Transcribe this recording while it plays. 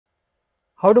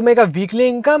how to make a weekly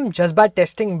income just by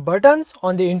testing buttons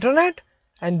on the internet,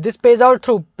 and this pays out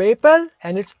through PayPal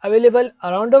and it's available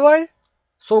around the world.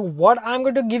 So what I'm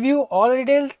going to give you all the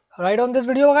details right on this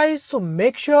video guys, so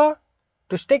make sure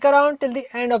to stick around till the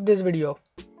end of this video.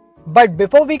 But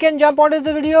before we can jump onto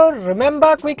the video,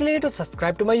 remember quickly to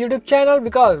subscribe to my YouTube channel,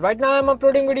 because right now I'm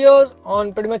uploading videos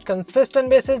on pretty much consistent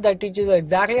basis that teaches you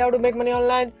exactly how to make money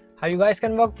online, how you guys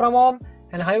can work from home,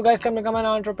 and how you guys can become an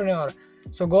entrepreneur.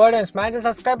 So go ahead and smash the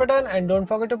subscribe button and don't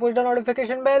forget to push the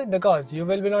notification bell, because you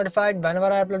will be notified whenever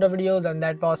I upload the videos, and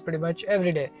that was pretty much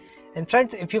every day. And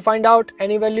friends, if you find out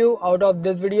any value out of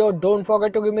this video, don't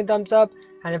forget to give me thumbs up,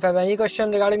 and if you have any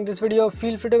question regarding this video,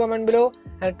 feel free to comment below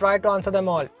and try to answer them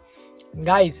all.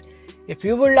 Guys, if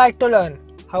you would like to learn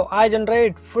how I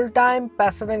generate full-time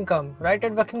passive income right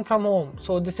at working from home,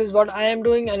 so this is what I am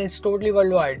doing and it's totally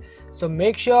worldwide. So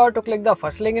make sure to click the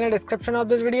first link in the description of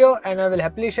this video, and I will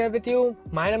happily share with you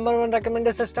my #1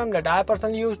 recommended system that I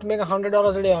personally use to make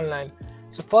 $100 a day online.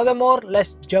 So furthermore,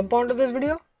 let's jump on to this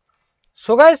video.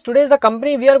 So guys, today the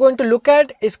company we are going to look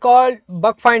at is called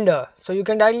Bugfinder. So you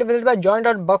can directly visit by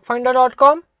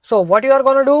join.bugfinder.com. So what you are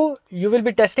going to do, you will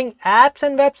be testing apps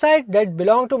and websites that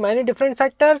belong to many different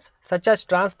sectors such as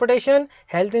transportation,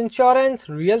 health insurance,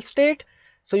 real estate.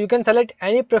 So you can select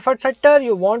any preferred sector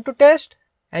you want to test,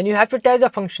 and you have to test the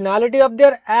functionality of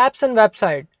their apps and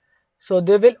website. So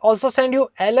they will also send you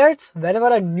alerts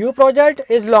whenever a new project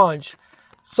is launched.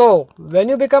 So when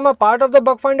you become a part of the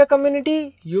Bugfinder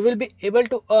community, you will be able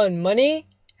to earn money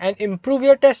and improve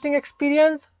your testing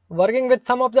experience working with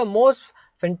some of the most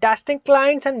fantastic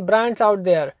clients and brands out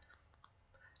there.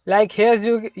 Like here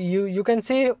you can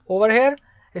see over here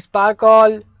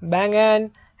Sparkle,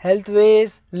 Bang &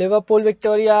 Healthways, Liverpool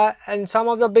Victoria, and some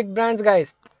of the big brands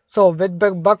guys. So with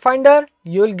Bugfinder,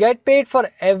 you will get paid for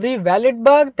every valid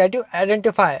bug that you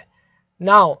identify.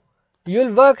 Now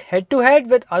you'll work head to head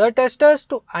with other testers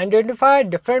to identify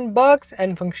different bugs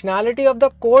and functionality of the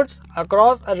codes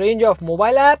across a range of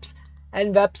mobile apps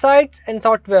and websites and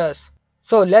softwares.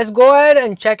 So let's go ahead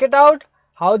and check it out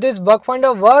how this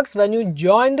Bugfinder works when you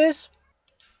join this.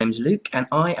 My name's Luke and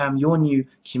I am your new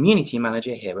community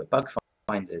manager here at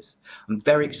Bugfinders. I'm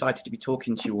very excited to be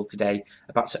talking to you all today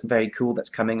about something very cool that's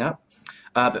coming up.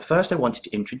 But first I wanted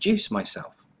to introduce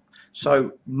myself.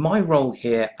 So my role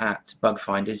here at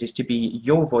Bugfinders is to be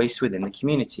your voice within the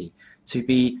community, to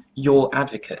be your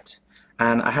advocate.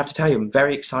 And I have to tell you, I'm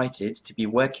very excited to be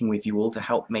working with you all to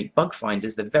help make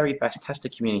Bugfinders the very best tester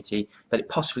community that it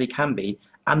possibly can be,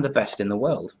 and the best in the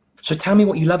world. So tell me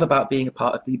what you love about being a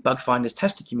part of the Bugfinders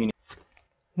tester community.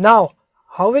 Now,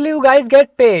 how will you guys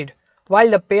get paid?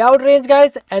 While the payout range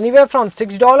guys anywhere from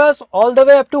 $6 all the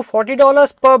way up to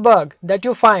 $40 per bug that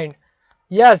you find.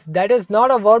 Yes, that is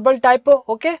not a verbal typo,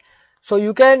 okay? So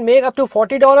you can make up to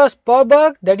 $40 per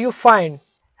bug that you find.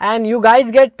 And you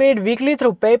guys get paid weekly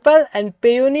through PayPal and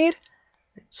Payoneer.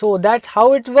 So that's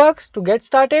how it works. To get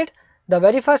started, the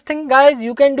very first thing guys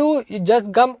you can do is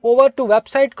just come over to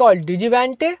website called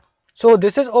Digivante. So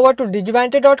this is over to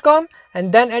digivante.com,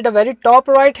 and then at the very top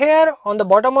right here on the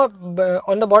bottom or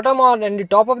on the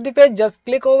top of the page, just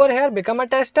click over here, become a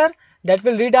tester. That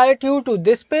will redirect you to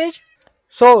this page.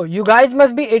 So you guys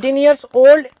must be 18 years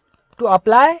old to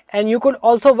apply, and you could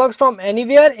also work from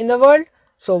anywhere in the world.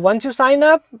 So once you sign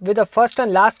up with the first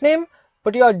and last name,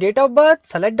 put your date of birth,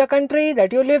 select the country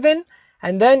that you live in,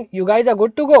 and then you guys are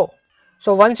good to go.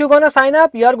 So once you're gonna sign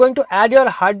up, you are going to add your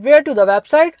hardware to the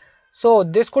website. So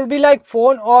this could be like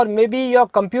phone or maybe your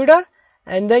computer,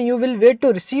 and then you will wait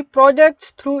to receive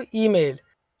projects through email.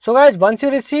 So guys, once you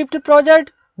receive the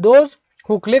project, those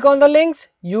who click on the links,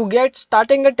 you get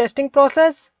starting the testing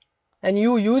process, and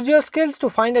you use your skills to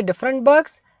find the different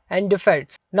bugs and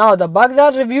defects. Now the bugs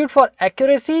are reviewed for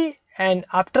accuracy, and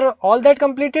after all that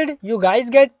completed, you guys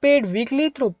get paid weekly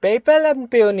through PayPal and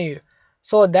Payoneer.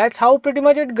 So that's how pretty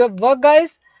much it works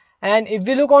guys. And if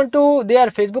we look onto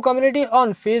their Facebook community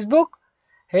on Facebook,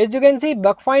 as you can see,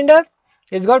 Bugfinder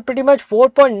it's got pretty much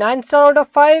 4.9 star out of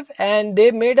 5, and they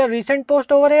made a recent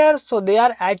post over here. So they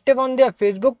are active on their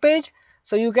Facebook page,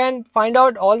 so you can find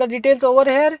out all the details over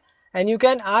here, and you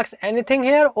can ask anything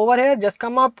here over here. Just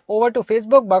come up over to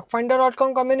Facebook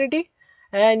bugfinder.com community,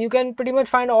 and you can pretty much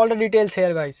find all the details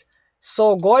here guys.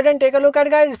 So go ahead and take a look at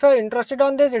guys if you're interested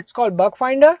on this. It's called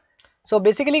Bugfinder. So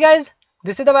basically guys,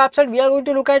 this is the website we are going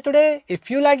to look at today. If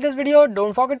you like this video,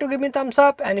 don't forget to give me thumbs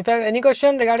up, and if you have any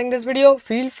question regarding this video,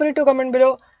 feel free to comment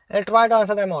below and I'll try to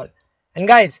answer them all. And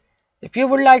guys, if you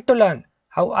would like to learn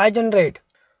how I generate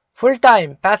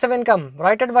full-time passive income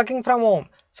right at working from home,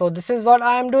 so this is what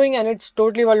I am doing, and it's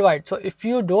totally worldwide. So if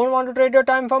you don't want to trade your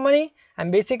time for money,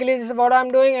 and basically this is what I'm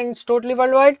doing and it's totally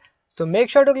worldwide, So make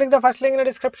sure to click the first link in the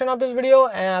description of this video,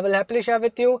 and I will happily share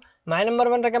with you my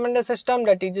 #1 recommended system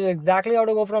that teaches exactly how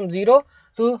to go from $0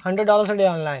 to $100 a day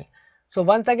online. So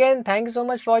once again, thank you so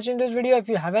much for watching this video. If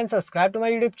you haven't subscribed to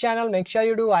my YouTube channel, make sure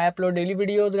you do. I upload daily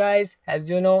videos, guys, as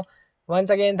you know. Once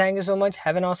again, thank you so much.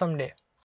 Have an awesome day.